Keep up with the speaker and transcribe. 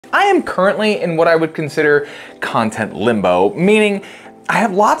I am currently in what I would consider content limbo, meaning I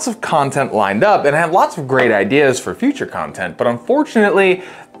have lots of content lined up and I have lots of great ideas for future content, but unfortunately,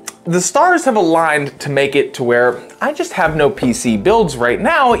 the stars have aligned to make it to where I just have no PC builds right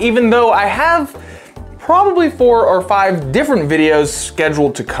now, even though I have probably 4 or 5 different videos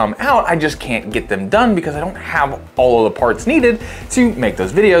scheduled to come out. I just can't get them done because I don't have all of the parts needed to make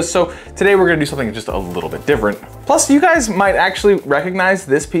those videos. So today we're gonna do something just a little bit different. Plus, you guys might actually recognize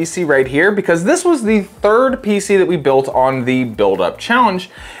this PC right here because this was the 3rd PC that we built on the Build Up Challenge,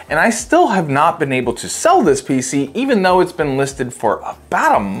 and I still have not been able to sell this PC even though it's been listed for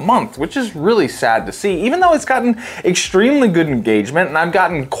about a month, which is really sad to see. Even though it's gotten extremely good engagement and I've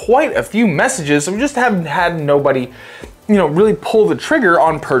gotten quite a few messages, we just haven't had nobody, really pull the trigger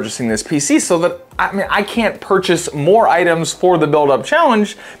on purchasing this PC, so that I can't purchase more items for the Build Up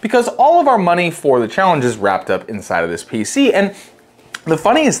Challenge because all of our money for the challenge is wrapped up inside of this PC. And the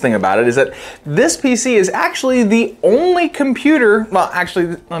funniest thing about it is that this PC is actually the only computer, well,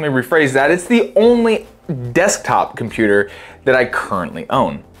 actually, let me rephrase that. It's the only desktop computer that I currently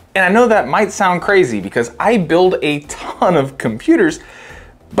own. And I know that might sound crazy because I build a ton of computers,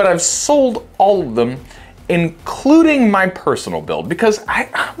 but I've sold all of them, including my personal build, because I'm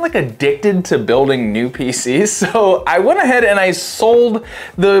like addicted to building new PCs. So I went ahead and I sold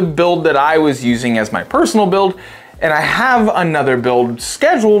the build that I was using as my personal build, and I have another build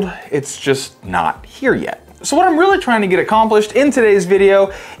scheduled. It's just not here yet. So what I'm really trying to get accomplished in today's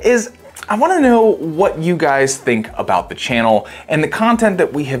video is I want to know what you guys think about the channel and the content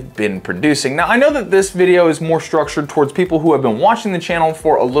that we have been producing. Now, I know that this video is more structured towards people who have been watching the channel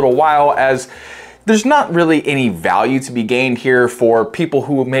for a little while, as there's not really any value to be gained here for people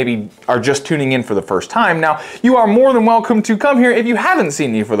who maybe are just tuning in for the first time. Now, you are more than welcome to come here if you haven't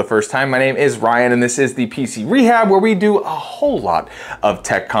seen me for the first time. My name is Ryan and this is the PC Rehab, where we do a whole lot of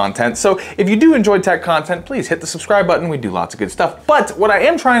tech content. So if you do enjoy tech content, please hit the subscribe button. We do lots of good stuff. But what I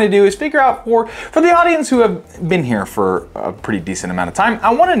am trying to do is figure out for the audience who have been here for a pretty decent amount of time,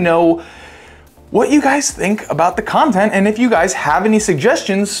 I want to know what you guys think about the content and if you guys have any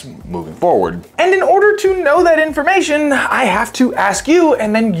suggestions moving forward. And in order to know that information, I have to ask you,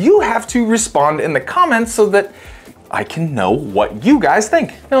 and then you have to respond in the comments so that I can know what you guys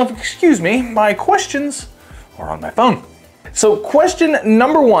think. Now, excuse me, my questions are on my phone. So question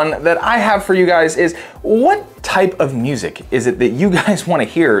number 1 that I have for you guys is, what type of music is it that you guys want to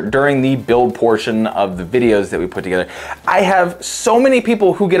hear during the build portion of the videos that we put together? I have so many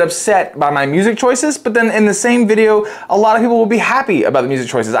people who get upset by my music choices, but then in the same video, a lot of people will be happy about the music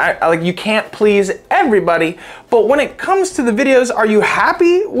choices. Like, you can't please everybody, but when it comes to the videos, are you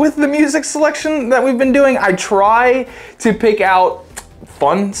happy with the music selection that we've been doing? I try to pick out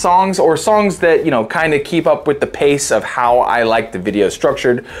fun songs or songs that, kind of keep up with the pace of how I like the video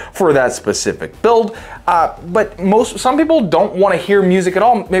structured for that specific build. But some people don't want to hear music at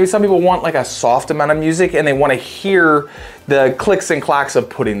all. Maybe some people want like a soft amount of music and they want to hear the clicks and clacks of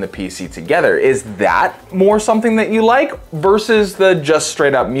putting the PC together. Is that more something that you like versus the just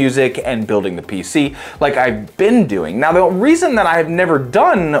straight up music and building the PC like I've been doing? Now, the reason that I've never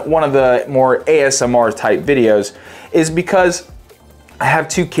done one of the more ASMR type videos is because I have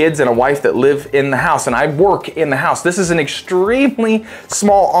 2 kids and a wife that live in the house, and I work in the house. This is an extremely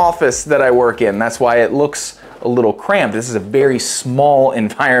small office that I work in. That's why it looks a little cramped. This is a very small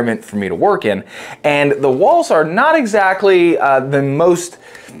environment for me to work in, and the walls are not exactly the most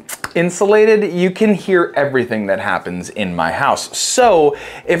insulated. You can hear everything that happens in my house. So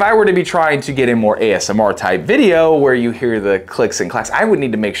if I were to be trying to get a more ASMR type video where you hear the clicks and clacks, I would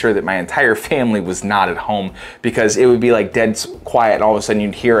need to make sure that my entire family was not at home, because it would be like dead quiet and all of a sudden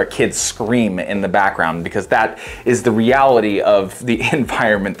you'd hear a kid scream in the background, because that is the reality of the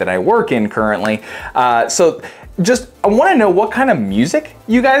environment that I work in currently. I want to know what kind of music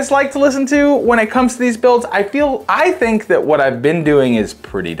you guys like to listen to when it comes to these builds. I think that what I've been doing is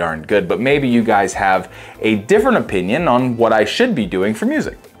pretty darn good, but maybe you guys have a different opinion on what I should be doing for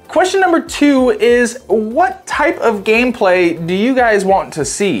music. Question number 2 is, what type of gameplay do you guys want to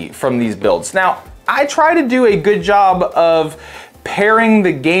see from these builds? Now, I try to do a good job of pairing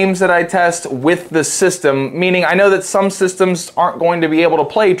the games that I test with the system, meaning I know that some systems aren't going to be able to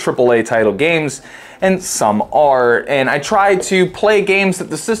play AAA title games, and some are. And I try to play games that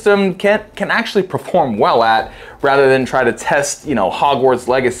the system can actually perform well at, rather than try to test, you know, Hogwarts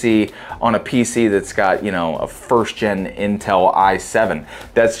Legacy on a PC that's got, you know, a first gen Intel i7.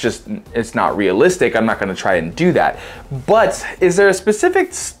 That's just, it's not realistic. I'm not gonna try and do that. But is there a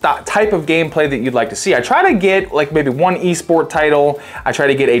specific type of gameplay that you'd like to see? I try to get like maybe one esport title, I try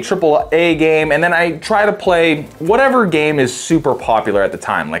to get a AAA game, and then I try to play whatever game is super popular at the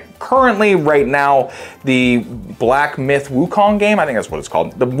time. Like currently, right now, the Black Myth Wukong game, I think that's what it's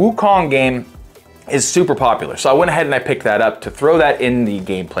called. The Wukong game is super popular. So I went ahead and I picked that up to throw that in the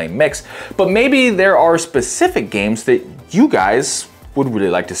gameplay mix. But maybe there are specific games that you guys would really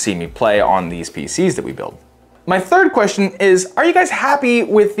like to see me play on these PCs that we build. My third question is, are you guys happy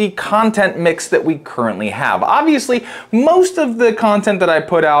with the content mix that we currently have? Obviously, most of the content that I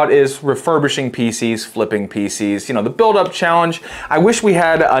put out is refurbishing PCs, flipping PCs, you know, the build-up challenge. I wish we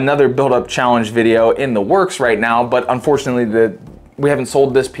had another build-up challenge video in the works right now, but unfortunately we haven't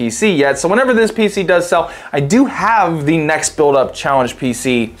sold this PC yet. So whenever this PC does sell, I do have the next build-up challenge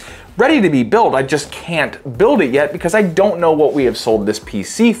PC ready to be built. I just can't build it yet because I don't know what we have sold this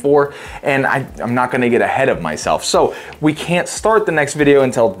PC for, and I'm not gonna get ahead of myself. So we can't start the next video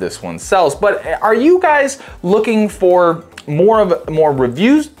until this one sells. But are you guys looking for more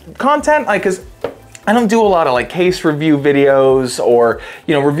reviews content? Like, 'cause I don't do a lot of like case review videos or,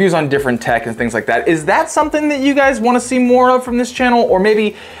 you know, reviews on different tech and things like that. Is that something that you guys want to see more of from this channel? Or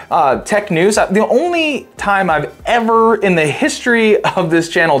maybe tech news? The only time I've ever in the history of this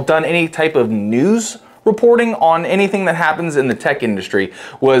channel done any type of news reporting on anything that happens in the tech industry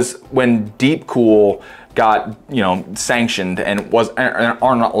was when Deepcool got, you know, sanctioned and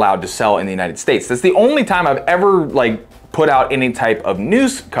are not allowed to sell in the United States. That's the only time I've ever like put out any type of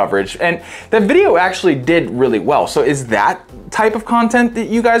news coverage, and that video actually did really well. So is that type of content that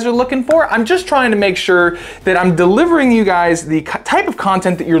you guys are looking for? I'm just trying to make sure that I'm delivering you guys the type of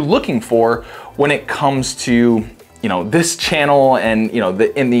content that you're looking for when it comes to, you know, this channel and, you know,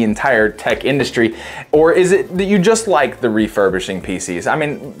 in the entire tech industry. Or is it that you just like the refurbishing PCs? I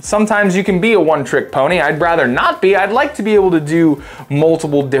mean, sometimes you can be a one-trick pony. I'd rather not be. I'd like to be able to do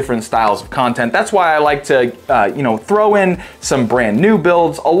multiple different styles of content. That's why I like to, you know, throw in some brand new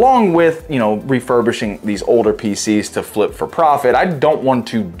builds along with, you know, refurbishing these older PCs to flip for profit. I don't want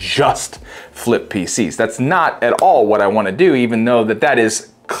to just flip PCs. That's not at all what I want to do, even though that is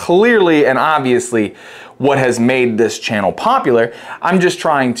clearly and obviously what has made this channel popular. I'm just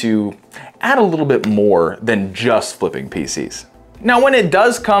trying to add a little bit more than just flipping PCs. Now, when it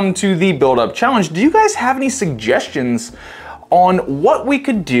does come to the build-up challenge, do you guys have any suggestions on what we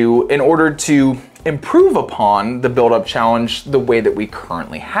could do in order to improve upon the build-up challenge the way that we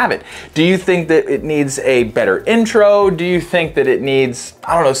currently have it? Do you think that it needs a better intro? Do you think that it needs,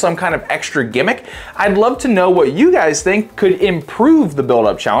 I don't know, some kind of extra gimmick? I'd love to know what you guys think could improve the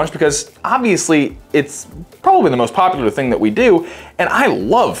build-up challenge, because obviously it's probably the most popular thing that we do, and I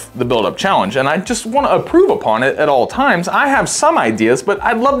love the build-up challenge, and I just want to improve upon it at all times. I have some ideas, but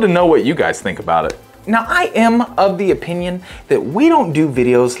I'd love to know what you guys think about it. Now, I am of the opinion that we don't do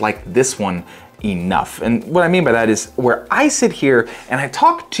videos like this one enough. And what I mean by that is where I sit here and I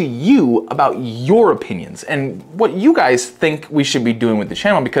talk to you about your opinions and what you guys think we should be doing with the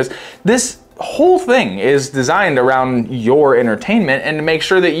channel, because this whole thing is designed around your entertainment and to make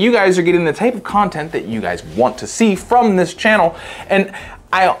sure that you guys are getting the type of content that you guys want to see from this channel. And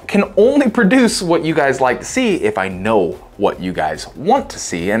I can only produce what you guys like to see if I know what you guys want to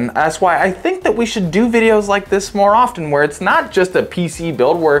see. And that's why I think that we should do videos like this more often, where it's not just a PC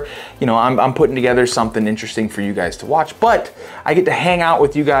build where, you know, I'm putting together something interesting for you guys to watch, but I get to hang out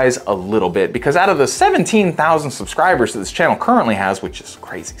with you guys a little bit, because out of the 17,000 subscribers that this channel currently has, which is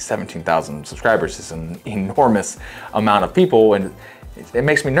crazy, 17,000 subscribers is an enormous amount of people, and it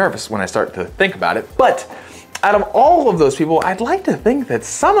makes me nervous when I start to think about it. But out of all of those people, I'd like to think that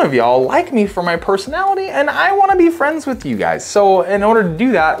some of y'all like me for my personality, and I want to be friends with you guys. So in order to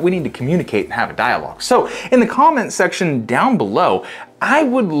do that, we need to communicate and have a dialogue. So in the comment section down below, I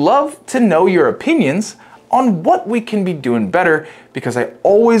would love to know your opinions on what we can be doing better, because I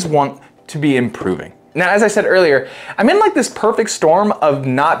always want to be improving. Now, as I said earlier, I'm in like this perfect storm of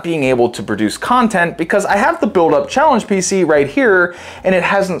not being able to produce content because I have the build-up challenge PC right here and it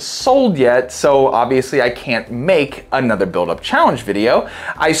hasn't sold yet, so obviously I can't make another build-up challenge video.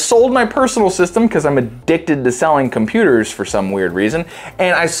 I sold my personal system because I'm addicted to selling computers for some weird reason,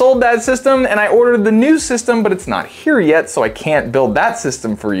 and I sold that system and I ordered the new system, but it's not here yet, so I can't build that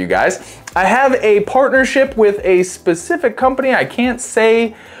system for you guys. I have a partnership with a specific company. I can't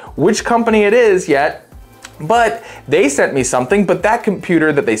say which company it is yet, But they sent me something, but that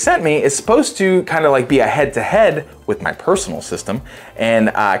computer that they sent me is supposed to kind of like be a head-to-head with my personal system, and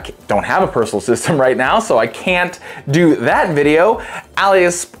I don't have a personal system right now, so I can't do that video.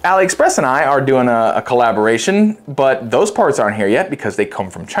 AliExpress and I are doing a collaboration, but those parts aren't here yet because they come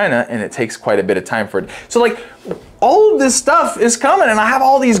from China, and it takes quite a bit of time for it. So like, all of this stuff is coming, and I have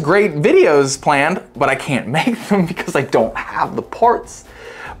all these great videos planned, but I can't make them because I don't have the parts.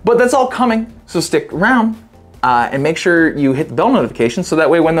 But that's all coming, so stick around. And make sure you hit the bell notification so that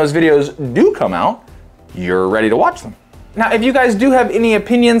way when those videos do come out, you're ready to watch them. Now, if you guys do have any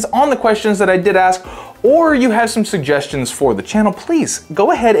opinions on the questions that I did ask, or you have some suggestions for the channel, please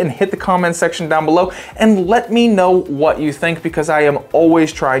go ahead and hit the comment section down below and let me know what you think, because I am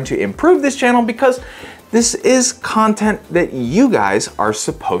always trying to improve this channel, because this is content that you guys are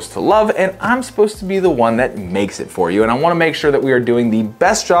supposed to love, and I'm supposed to be the one that makes it for you. And I want to make sure that we are doing the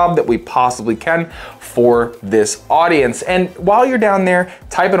best job that we possibly can for this audience. And while you're down there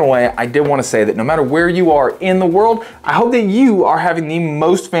typing away, I did want to say that no matter where you are in the world, I hope that you are having the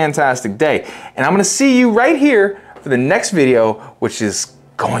most fantastic day. And I'm going to see you right here for the next video, which is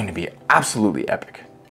going to be absolutely epic.